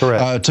British.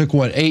 Correct. It took,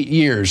 what, 8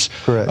 years?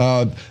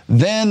 Correct.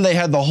 Then they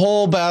had the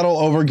whole battle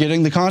over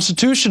getting the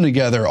Constitution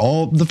together.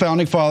 All the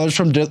founding fathers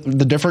from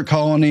the different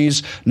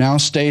colonies, now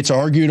states,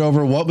 argued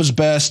over what was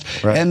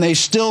best. Right. And they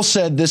still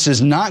said this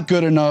is not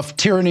good enough.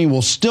 Tyranny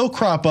will still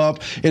crop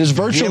up. It is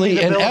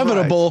virtually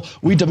inevitable.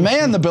 We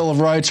demand the Bill of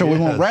Rights or we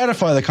won't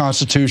ratify the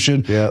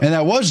Constitution. Yep. And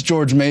that was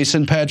George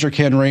Mason, Patrick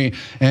Henry,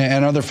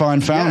 and other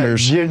fine founders.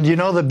 You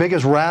know, the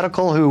biggest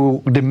radical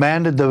who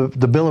demanded the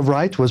Bill of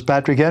Rights was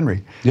Patrick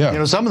Henry. Yeah. You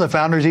know, some of the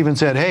founders even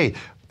said, hey,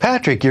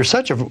 Patrick, you're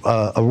such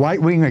a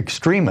right-wing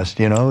extremist,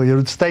 you know.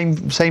 It's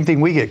the same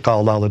thing we get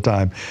called all the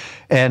time.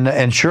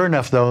 And sure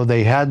enough, though,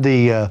 they had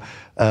they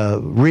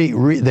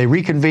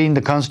reconvened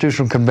the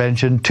Constitutional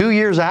Convention 2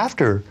 years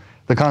after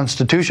the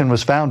Constitution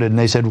was founded, and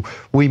they said,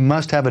 we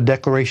must have a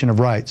Declaration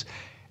of Rights.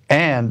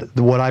 And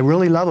what I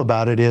really love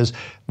about it is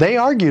they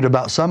argued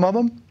about some of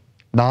them,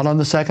 not on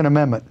the Second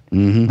Amendment.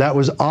 Mm-hmm. That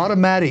was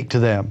automatic to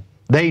them.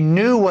 They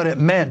knew what it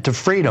meant to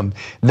freedom.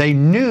 They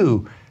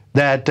knew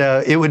that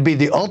it would be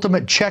the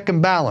ultimate check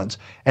and balance,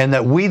 and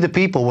that we, the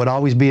people, would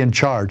always be in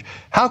charge.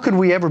 How could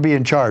we ever be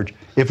in charge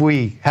if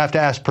we have to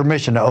ask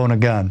permission to own a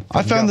gun?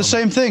 I found the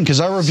same thing, because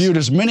I reviewed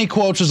as many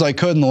quotes as I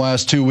could in the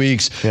last 2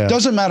 weeks. Yeah.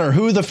 Doesn't matter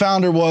who the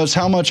founder was,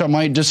 how much I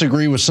might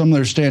disagree with some of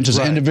their stances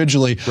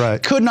individually.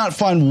 Right. Could not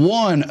find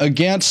one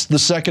against the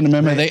Second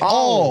Amendment. They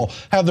all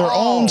have their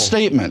own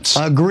statements.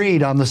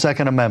 Agreed on the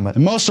Second Amendment.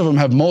 And most of them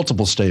have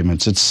multiple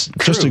statements. It's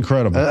just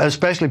incredible.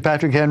 Especially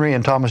Patrick Henry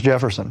and Thomas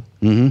Jefferson.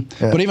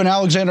 Mm-hmm. Yeah. But even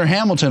Alexander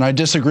Hamilton, I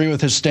disagree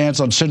with his stance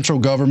on central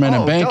government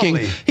and banking.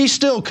 Totally. He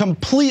still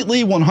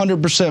completely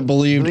 100%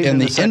 believed in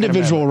the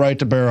individual right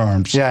to bear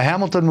arms. Yeah,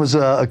 Hamilton was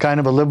a kind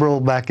of a liberal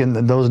back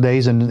in those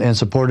days and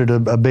supported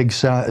a big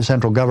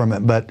central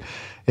government. But,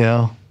 you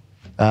know,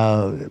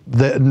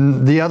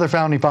 the other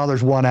founding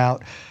fathers won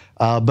out.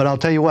 But I'll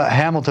tell you what,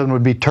 Hamilton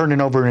would be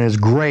turning over in his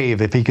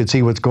grave if he could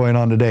see what's going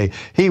on today.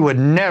 He would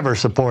never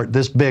support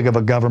this big of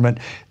a government.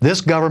 This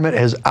government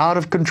is out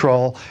of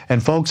control.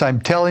 And folks,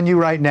 I'm telling you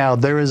right now,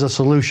 there is a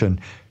solution.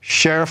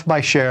 Sheriff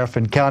by sheriff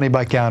and county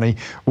by county,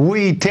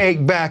 we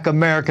take back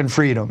American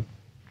freedom.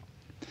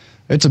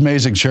 It's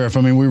amazing, Sheriff.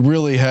 I mean, we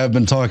really have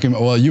been talking,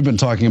 well, you've been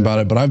talking about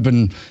it, but I've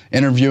been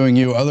interviewing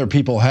you, other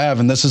people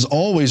have, and this has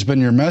always been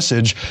your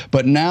message,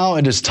 but now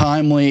it is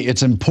timely,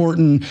 it's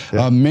important.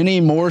 Yeah. Many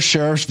more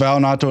sheriffs vow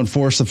not to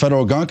enforce the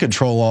federal gun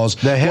control laws.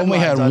 When we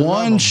had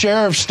one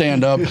sheriff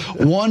stand up,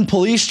 one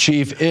police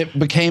chief, it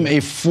became a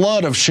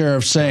flood of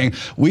sheriffs saying,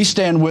 we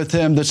stand with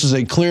him, this is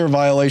a clear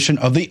violation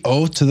of the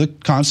oath to the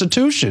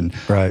Constitution.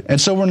 Right. And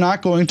so we're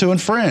not going to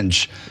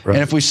infringe. Right.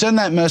 And if we send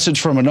that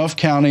message from enough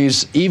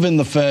counties, even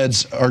the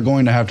feds are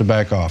going to have to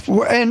back off.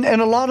 And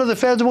a lot of the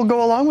feds will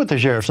go along with the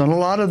sheriffs, and a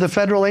lot of the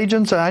federal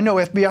agents, I know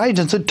FBI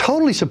agents that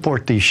totally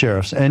support these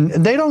sheriffs, and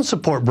they don't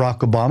support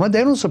Barack Obama,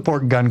 they don't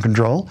support gun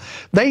control.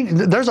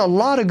 There's a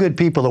lot of good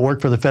people that work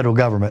for the federal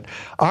government.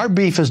 Our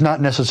beef is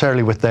not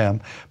necessarily with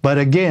them, but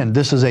again,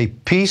 this is a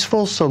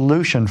peaceful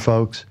solution,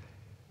 folks.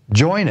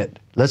 Join it.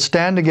 Let's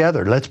stand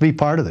together. Let's be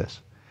part of this.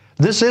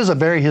 This is a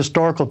very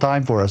historical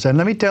time for us, and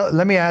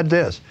let me add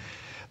this.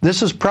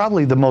 This is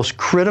probably the most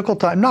critical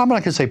time. No, I'm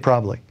not going to say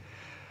probably.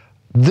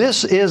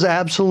 This is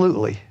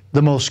absolutely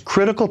the most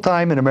critical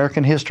time in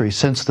American history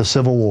since the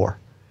Civil War.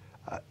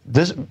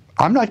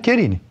 I'm not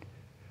kidding.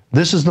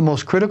 This is the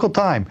most critical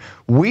time.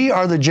 We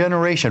are the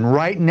generation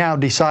right now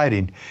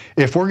deciding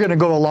if we're going to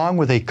go along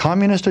with a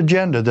communist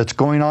agenda that's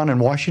going on in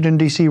Washington,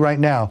 D.C. right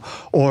now,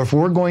 or if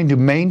we're going to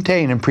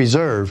maintain and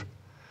preserve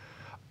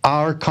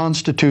our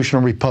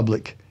constitutional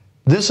republic.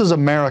 This is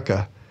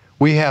America.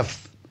 We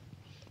have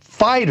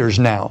fighters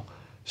now,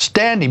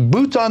 standing,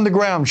 boots on the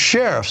ground,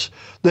 sheriffs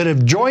that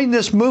have joined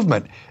this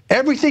movement.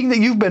 Everything that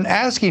you've been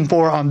asking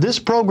for on this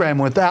program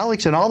with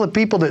Alex and all the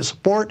people that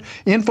support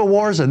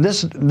InfoWars and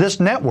this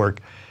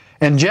network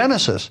and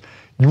Genesis,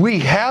 We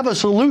have a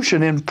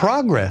solution in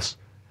progress.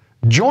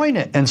 Join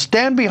it and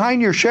stand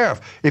behind your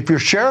sheriff. If your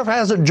sheriff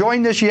hasn't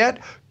joined this yet,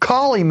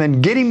 call him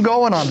and get him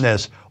going on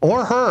this,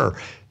 or her.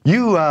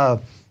 You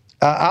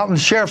out in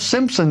Sheriff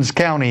Simpson's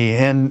County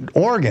in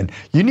Oregon,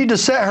 you need to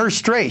set her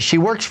straight. She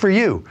works for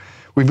you.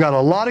 We've got a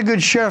lot of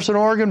good sheriffs in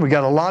Oregon. We've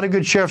got a lot of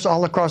good sheriffs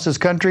all across this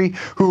country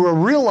who are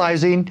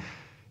realizing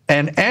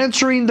and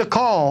answering the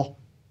call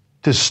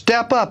to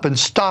step up and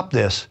stop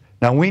this.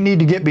 Now, we need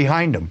to get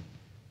behind them.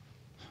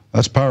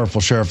 That's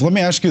powerful, Sheriff. Let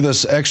me ask you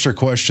this extra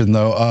question,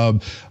 though.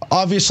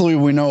 Obviously,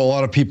 we know a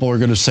lot of people are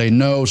going to say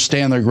no,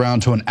 stand their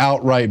ground to an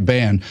outright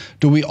ban.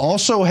 Do we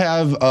also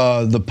have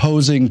the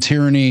posing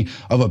tyranny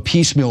of a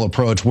piecemeal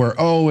approach where,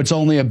 oh, it's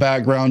only a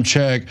background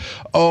check,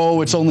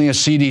 oh, it's only a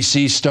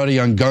CDC study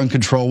on gun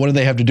control, what do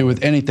they have to do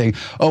with anything?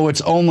 Oh,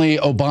 it's only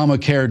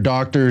Obamacare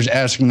doctors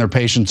asking their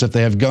patients if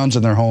they have guns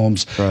in their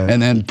homes, right,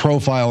 and then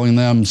profiling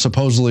them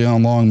supposedly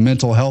along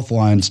mental health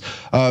lines.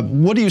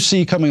 What do you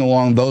see coming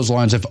along those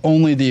lines if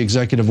only the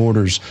executive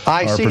orders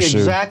are pursued? I see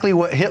exactly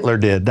what Hitler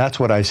did. That's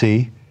what I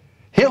see.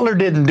 Hitler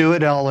didn't do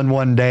it all in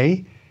one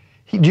day.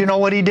 Do you know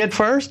what he did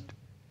first?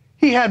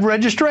 He had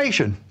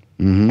registration.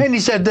 And he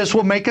said, this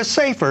will make us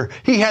safer.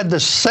 He had the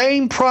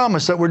same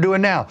promise that we're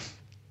doing now.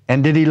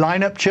 And did he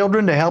line up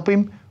children to help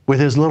him with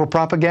his little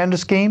propaganda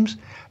schemes?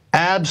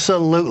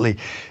 Absolutely.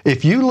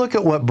 If you look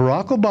at what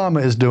Barack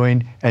Obama is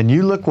doing and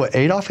you look what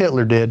Adolf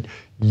Hitler did,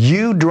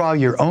 you draw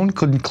your own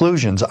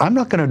conclusions. I'm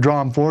not going to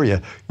draw them for you.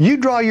 You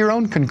draw your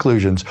own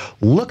conclusions.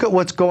 Look at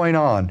what's going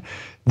on.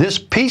 This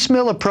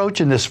piecemeal approach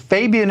and this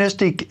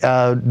Fabianistic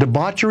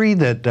debauchery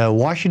that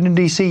Washington,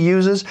 D.C.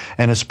 uses,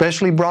 and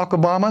especially Barack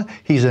Obama,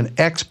 he's an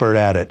expert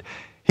at it.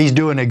 He's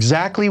doing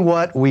exactly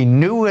what we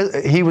knew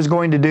he was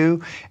going to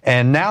do,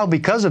 and now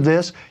because of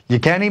this, you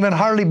can't even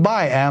hardly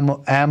buy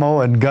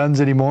ammo and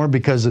guns anymore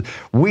because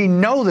we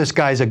know this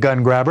guy's a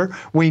gun grabber.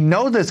 We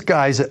know this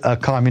guy's a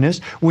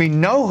communist. We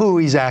know who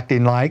he's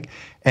acting like,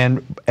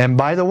 and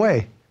by the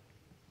way,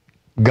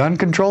 gun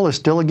control is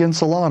still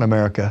against the law in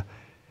America.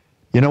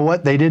 You know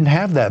what? They didn't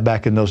have that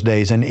back in those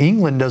days, and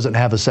England doesn't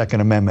have a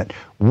Second Amendment.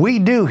 We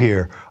do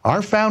here.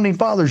 Our founding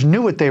fathers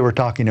knew what they were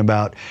talking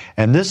about,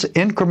 and this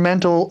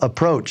incremental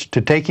approach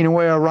to taking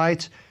away our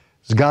rights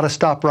has got to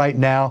stop right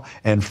now.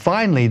 And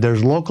finally,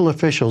 there's local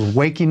officials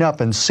waking up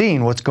and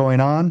seeing what's going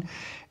on.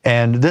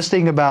 And this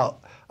thing about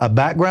a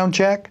background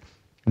check,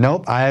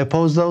 nope, I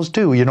oppose those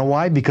too. You know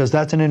why? Because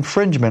that's an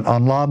infringement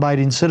on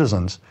law-abiding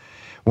citizens.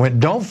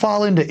 Don't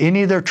fall into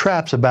any of their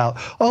traps about,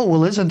 oh,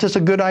 well, isn't this a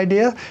good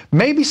idea?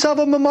 Maybe some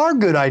of them are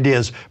good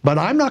ideas, but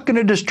I'm not going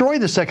to destroy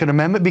the Second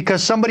Amendment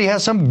because somebody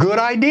has some good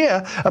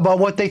idea about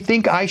what they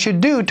think I should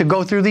do to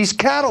go through these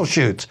cattle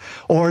chutes,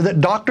 or that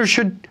doctors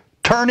should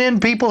turn in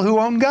people who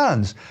own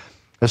guns.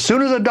 As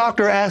soon as a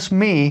doctor asks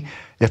me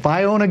if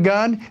I own a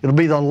gun, it'll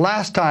be the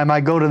last time I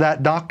go to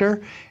that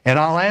doctor, and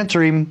I'll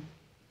answer him,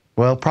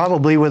 well,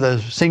 probably with a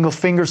single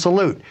finger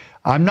salute.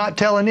 I'm not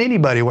telling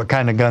anybody what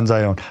kind of guns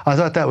I own. I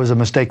thought that was a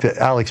mistake that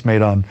Alex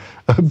made on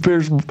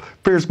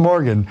Pierce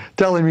Morgan,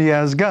 telling me he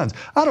has guns.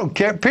 I don't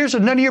care. Pierce,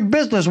 it's none of your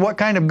business what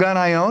kind of gun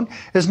I own.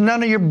 It's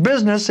none of your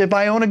business if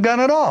I own a gun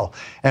at all.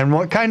 And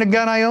what kind of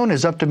gun I own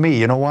is up to me.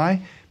 You know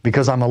why?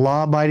 Because I'm a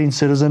law-abiding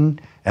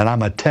citizen and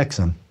I'm a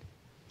Texan.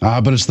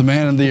 But it's the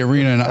man in the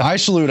arena, and I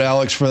salute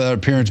Alex for that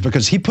appearance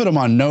because he put him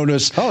on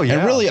notice. Oh, yeah.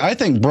 And really, I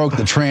think, broke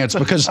the trance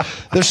because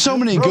there's so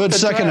many good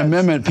Second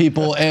Amendment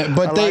people,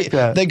 but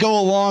they go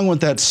along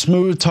with that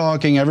smooth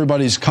talking,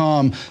 everybody's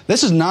calm.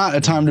 This is not a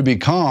time to be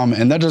calm,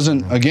 and that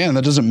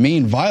doesn't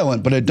mean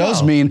violent, but it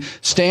does mean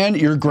stand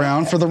your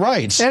ground for the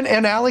rights. And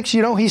Alex,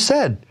 you know, he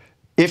said,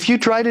 if you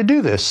try to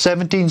do this,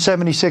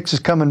 1776 is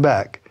coming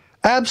back.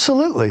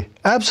 Absolutely.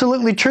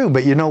 Absolutely true.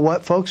 But you know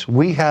what, folks?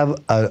 We have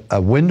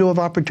a window of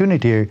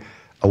opportunity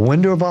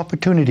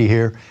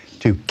here,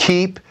 to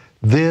keep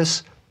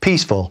this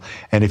peaceful.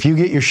 And if you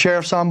get your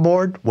sheriffs on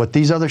board, what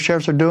these other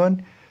sheriffs are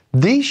doing,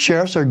 these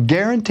sheriffs are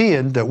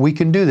guaranteeing that we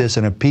can do this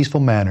in a peaceful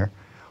manner.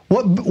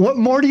 What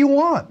more do you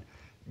want?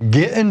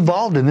 Get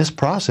involved in this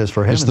process,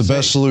 for heaven's sake. It's the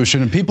best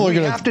solution, and people are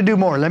going to have to do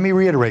more. Let me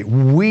reiterate.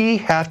 We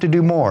have to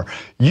do more.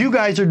 You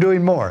guys are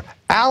doing more.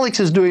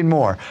 Alex is doing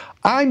more.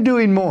 I'm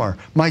doing more.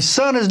 My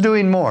son is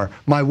doing more.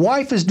 My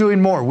wife is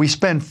doing more. We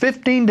spend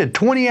 15 to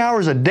 20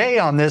 hours a day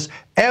on this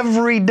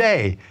every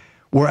day.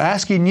 We're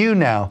asking you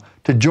now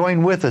to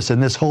join with us in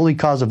this holy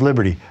cause of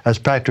liberty, as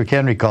Patrick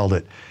Henry called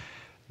it.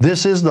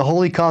 This is the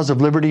holy cause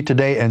of liberty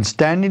today, and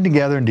standing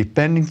together and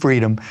defending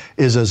freedom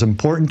is as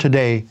important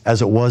today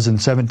as it was in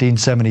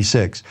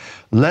 1776.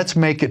 Let's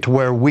make it to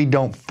where we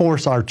don't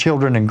force our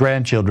children and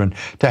grandchildren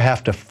to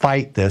have to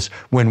fight this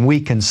when we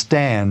can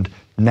stand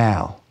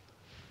now.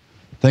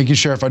 Thank you,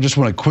 Sheriff. I just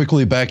want to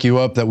quickly back you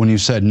up that when you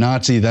said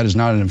Nazi, that is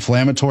not an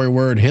inflammatory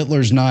word.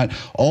 Hitler's not.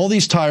 All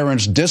these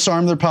tyrants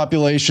disarmed their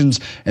populations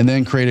and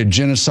then created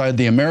genocide.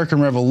 The American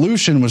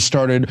Revolution was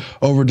started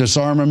over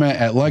disarmament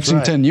at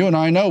Lexington. Right. You and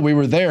I know we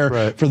were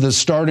there for the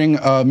starting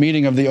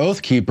meeting of the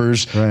Oath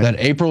Keepers, that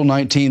April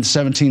 19th,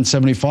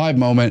 1775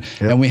 moment.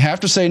 And we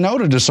have to say no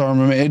to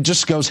disarmament. It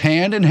just goes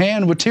hand in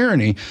hand with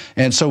tyranny.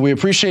 And so we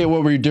appreciate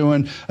what we're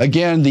doing.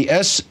 Again, the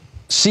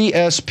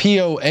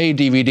CSPOA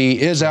DVD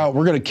is out.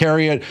 We're going to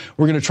carry it.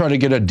 We're going to try to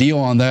get a deal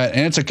on that.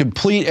 And it's a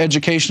complete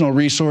educational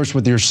resource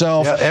with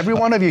yourself. Yeah, every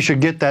one of you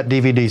should get that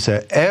DVD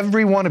set.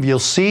 Every one of you will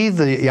see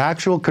the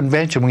actual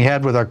convention we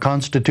had with our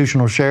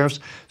constitutional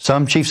sheriffs,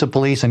 some chiefs of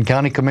police and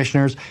county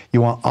commissioners.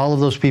 You want all of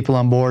those people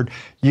on board.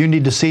 You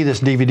need to see this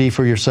DVD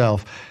for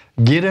yourself.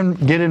 Get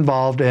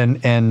involved,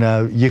 and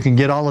you can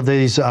get all of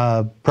these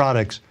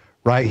products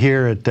right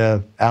here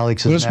at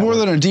Alex's But it's network. more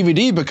than a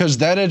DVD, because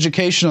that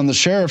education on the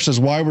sheriffs is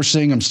why we're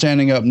seeing them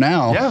standing up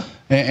now. Yeah.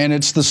 And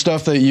it's the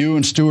stuff that you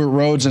and Stuart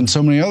Rhodes and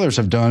so many others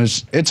have done.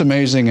 It's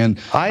amazing, and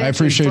I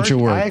appreciate your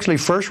work. I actually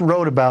first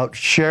wrote about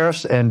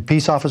sheriffs and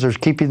peace officers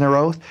keeping their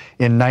oath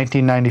in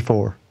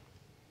 1994.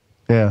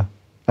 Yeah.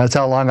 That's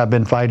how long I've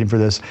been fighting for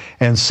this.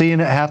 And seeing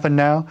it happen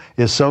now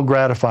is so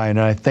gratifying,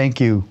 and I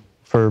thank you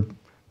for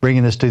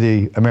bringing this to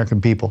the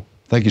American people.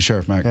 Thank you,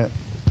 Sheriff Mack. Yeah.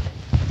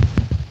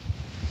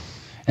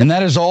 And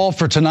that is all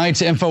for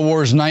tonight's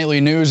InfoWars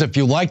Nightly News. If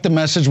you like the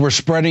message we're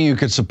spreading, you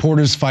could support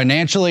us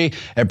financially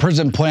at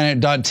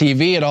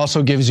prisonplanet.tv. It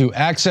also gives you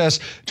access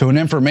to an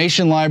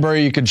information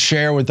library you could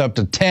share with up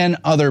to 10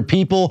 other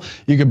people.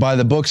 You could buy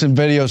the books and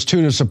videos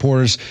too to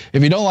support us.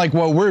 If you don't like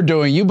what we're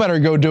doing, you better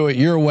go do it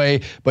your way,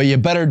 but you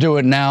better do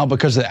it now,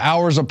 because the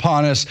hour's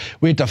upon us.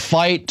 We have to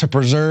fight to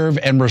preserve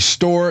and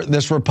restore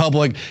this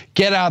republic.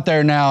 Get out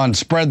there now and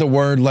spread the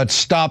word. Let's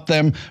stop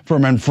them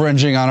from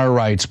infringing on our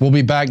rights. We'll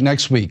be back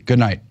next week. Good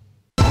night.